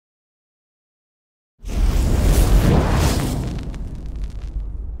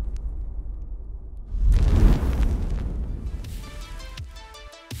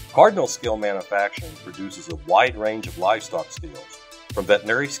Cardinal Scale Manufacturing produces a wide range of livestock scales, from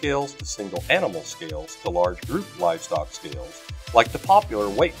veterinary scales to single animal scales to large group livestock scales, like the popular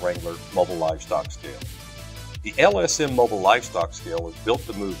Weight Wrangler mobile livestock scale. The LSM mobile livestock scale is built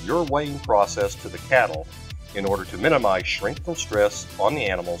to move your weighing process to the cattle in order to minimize shrink from stress on the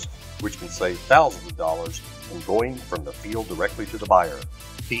animals, which can save thousands of dollars from going from the field directly to the buyer.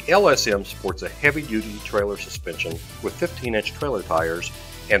 The LSM sports a heavy-duty trailer suspension with 15-inch trailer tires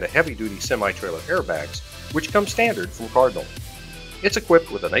and a heavy-duty semi-trailer airbags, which come standard from Cardinal. It's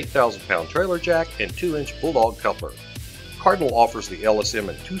equipped with an 8,000-pound trailer jack and 2-inch bulldog coupler. Cardinal offers the LSM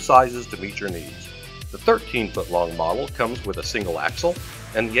in two sizes to meet your needs. The 13-foot-long model comes with a single axle,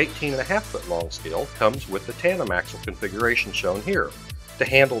 and the 18.5-foot-long scale comes with the tandem axle configuration shown here to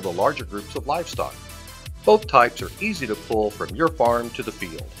handle the larger groups of livestock. Both types are easy to pull from your farm to the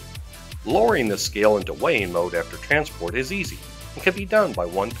field. Lowering the scale into weighing mode after transport is easy and can be done by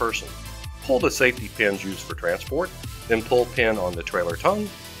one person. Pull the safety pins used for transport, then pull pin on the trailer tongue,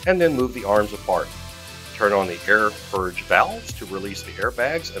 and then move the arms apart. Turn on the air purge valves to release the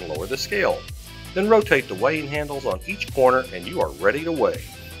airbags and lower the scale. Then rotate the weighing handles on each corner and you are ready to weigh.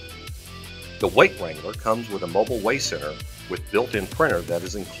 The Weight Wrangler comes with a mobile weigh center with built-in printer that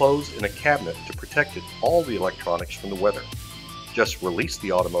is enclosed in a cabinet to protect all the electronics from the weather. Just release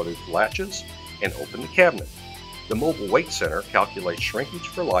the automotive latches and open the cabinet. The mobile weight center calculates shrinkage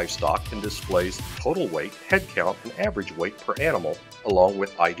for livestock and displays total weight, head count, and average weight per animal along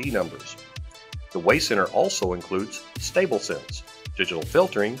with ID numbers. The weigh center also includes StableSense, digital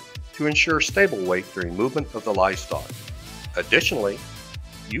filtering, to ensure stable weight during movement of the livestock. Additionally,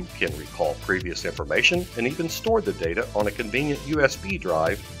 you can recall previous information and even store the data on a convenient USB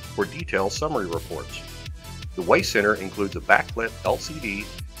drive for detailed summary reports. The weigh center includes a backlit LCD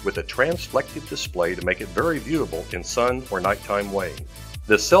with a transflective display to make it very viewable in sun or nighttime weighing.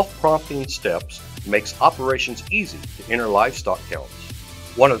 The self-prompting steps makes operations easy to enter livestock counts.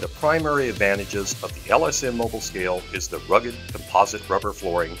 One of the primary advantages of the LSM mobile scale is the rugged composite rubber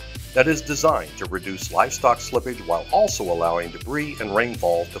flooring that is designed to reduce livestock slippage while also allowing debris and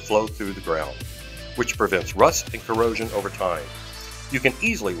rainfall to flow through the ground, which prevents rust and corrosion over time. You can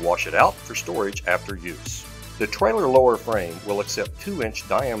easily wash it out for storage after use. The trailer lower frame will accept 2-inch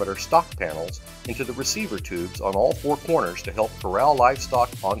diameter stock panels into the receiver tubes on all four corners to help corral livestock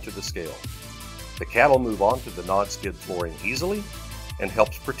onto the scale. The cattle move onto the non-skid flooring easily and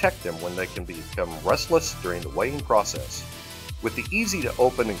helps protect them when they can become restless during the weighing process. With the easy to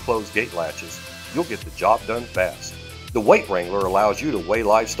open and close gate latches, you'll get the job done fast. The Weight Wrangler allows you to weigh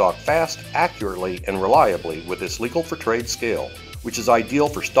livestock fast, accurately, and reliably with this legal for trade scale, which is ideal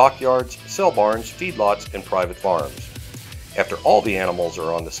for stockyards, sale barns, feedlots, and private farms. After all the animals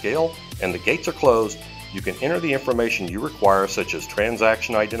are on the scale and the gates are closed, you can enter the information you require, such as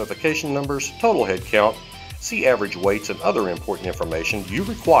transaction identification numbers, total head count, see average weights, and other important information you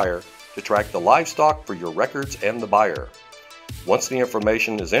require to track the livestock for your records and the buyer. Once the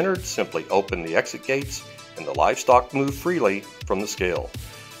information is entered, simply open the exit gates and the livestock move freely from the scale.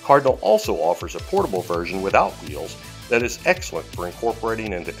 Cardinal also offers a portable version without wheels that is excellent for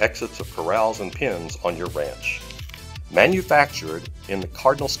incorporating into exits of corrals and pens on your ranch. Manufactured in the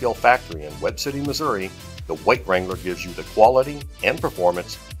Cardinal Scale factory in Webb City, Missouri, the Weight Wrangler gives you the quality and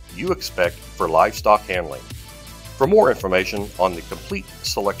performance you expect for livestock handling. For more information on the complete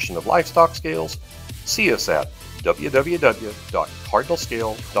selection of livestock scales, see us at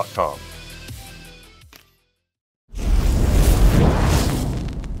www.cardinalscale.com.